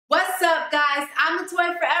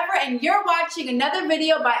Boy Forever, and you're watching another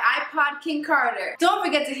video by iPodKingCarter. Don't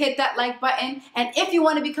forget to hit that like button, and if you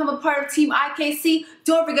want to become a part of Team IKC,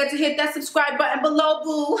 don't forget to hit that subscribe button below,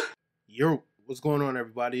 boo. Yo, what's going on,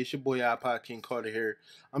 everybody? It's your boy iPodKingCarter here.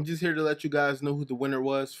 I'm just here to let you guys know who the winner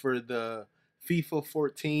was for the FIFA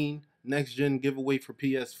 14 Next Gen giveaway for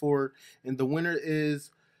PS4, and the winner is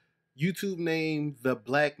YouTube name The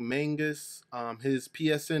Black Mangus. His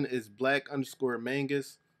PSN is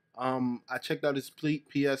black_mangus. I checked out his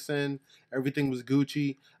PSN. Everything was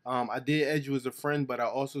Gucci. I did add you as a friend, but I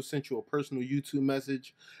also sent you a personal YouTube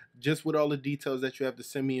message just with all the details that you have to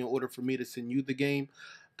send me in order for me to send you the game.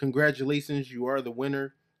 Congratulations, you are the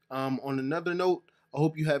winner. On another note, I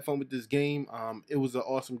hope you had fun with this game. It was an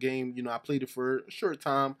awesome game. You know, I played it for a short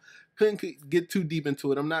time. Couldn't get too deep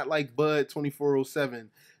into it. I'm not like Bud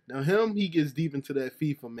 2407. Now he gets deep into that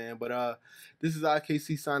FIFA, man. But this is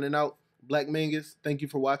IKC signing out. Black Mangus, thank you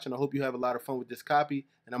for watching. I hope you have a lot of fun with this copy,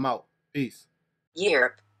 and I'm out. Peace.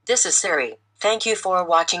 Yerp, this is Siri. Thank you for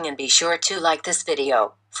watching, and be sure to like this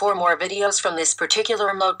video. For more videos from this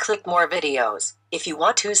particular mode, click more videos. If you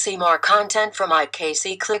want to see more content from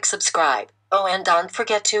IKC, click subscribe. Oh, and don't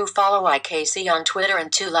forget to follow IKC on Twitter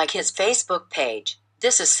and to like his Facebook page.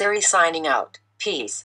 This is Siri signing out. Peace.